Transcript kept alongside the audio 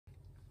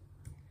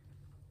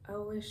I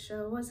wish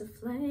I was a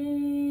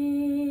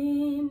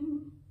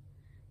flame,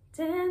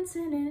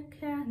 dancing in a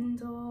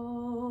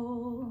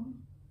candle,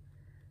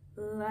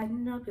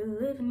 lighting up your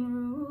living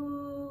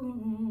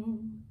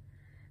room,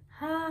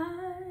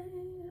 high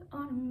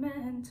on a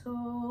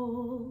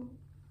mantle.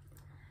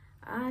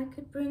 I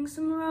could bring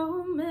some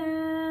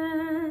romance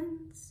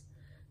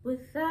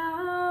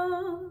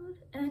without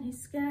any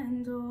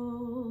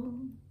scandal.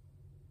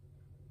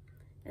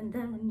 And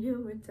then when you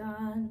were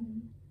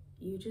done,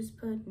 you just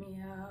put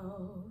me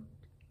out.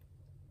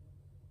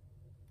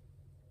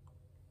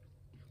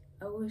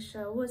 I wish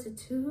I was a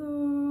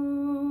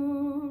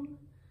tune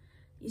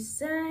you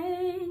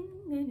sang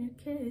in your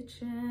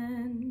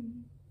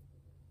kitchen,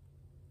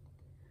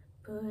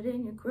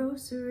 putting your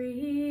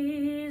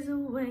groceries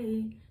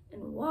away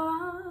and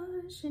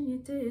washing your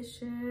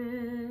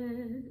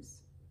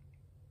dishes.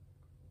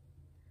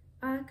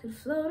 I could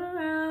float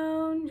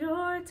around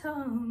your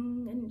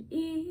tongue and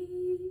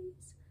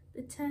ease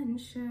the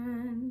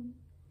tension.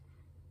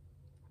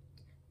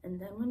 And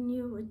then when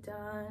you were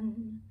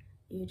done,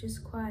 you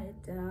just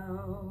quiet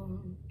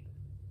down.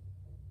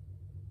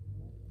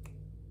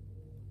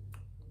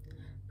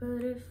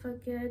 But if I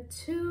get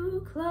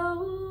too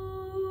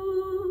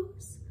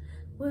close,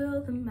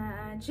 will the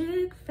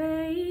magic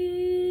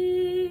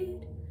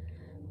fade?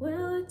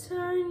 Will it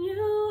turn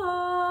you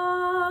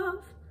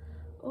off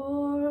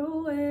or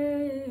away?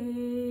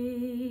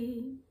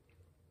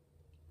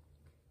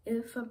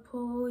 If I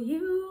pull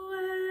you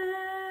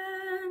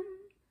in,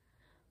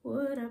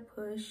 would I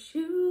push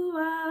you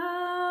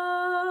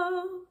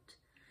out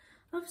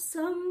of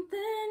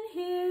something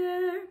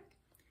here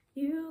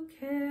you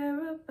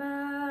care about?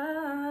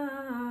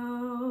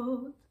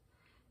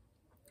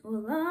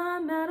 Well,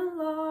 I'm at a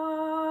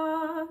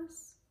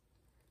loss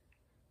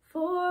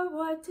for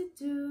what to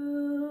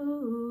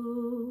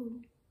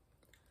do,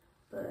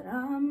 but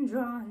I'm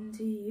drawn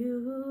to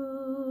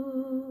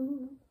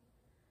you.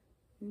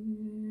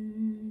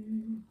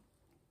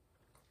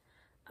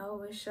 I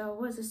wish I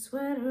was a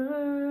sweater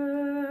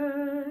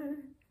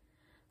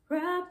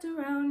wrapped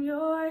around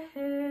your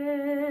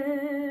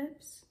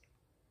hips,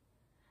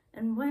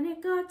 and when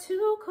it got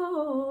too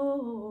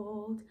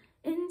cold,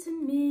 into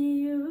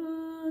me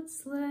you'd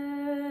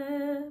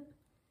slip.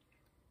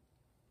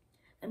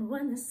 And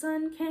when the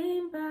sun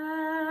came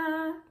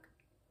back,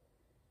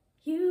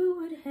 you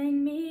would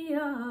hang me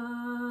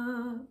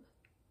up,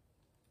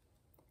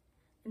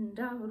 and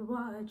I would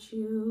watch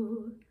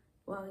you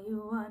while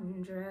you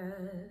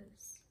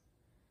undress.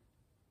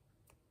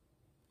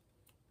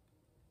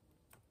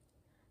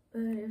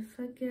 But if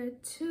I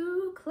get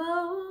too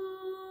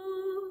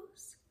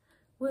close,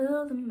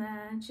 will the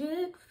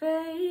magic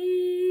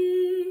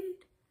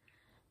fade?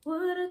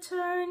 Would I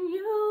turn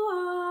you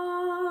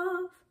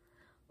off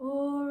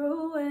or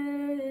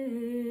away?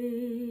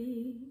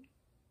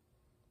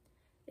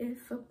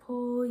 If I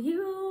pull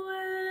you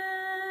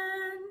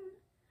in,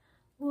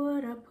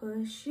 would I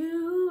push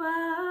you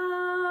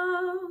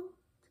out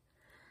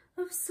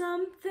of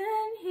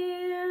something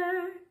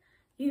here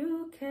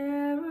you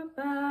care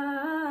about?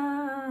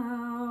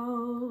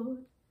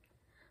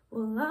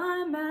 Well,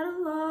 I'm at a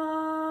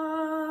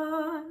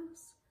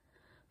loss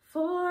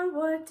for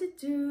what to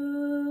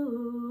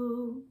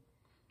do,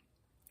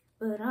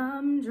 but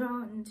I'm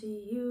drawn to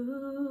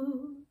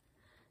you.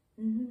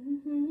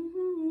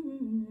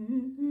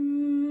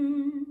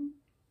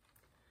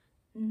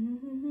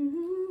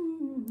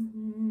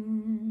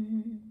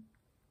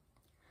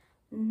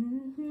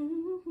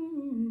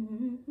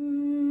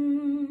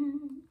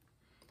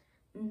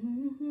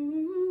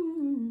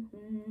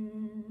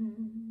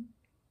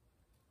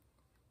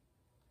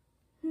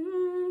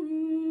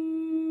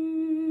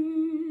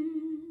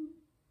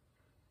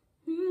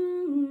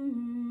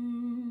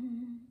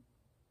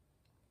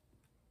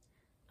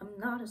 I'm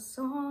not a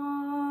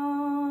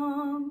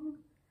song,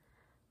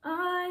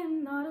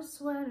 I'm not a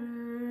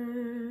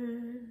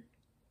sweater,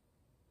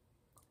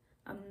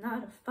 I'm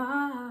not a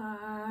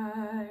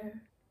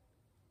fire,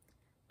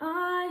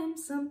 I'm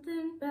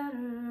something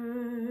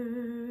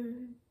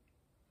better.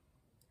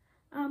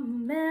 I'm a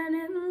man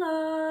in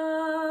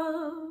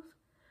love,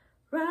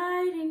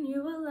 writing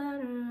you a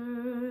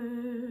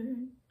letter.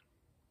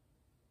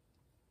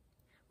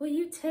 Will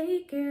you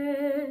take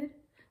it?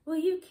 Will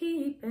you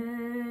keep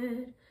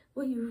it?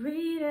 Will you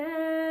read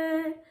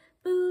it?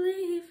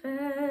 Believe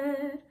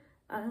it?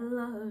 I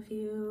love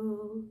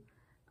you.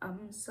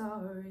 I'm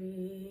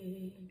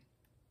sorry.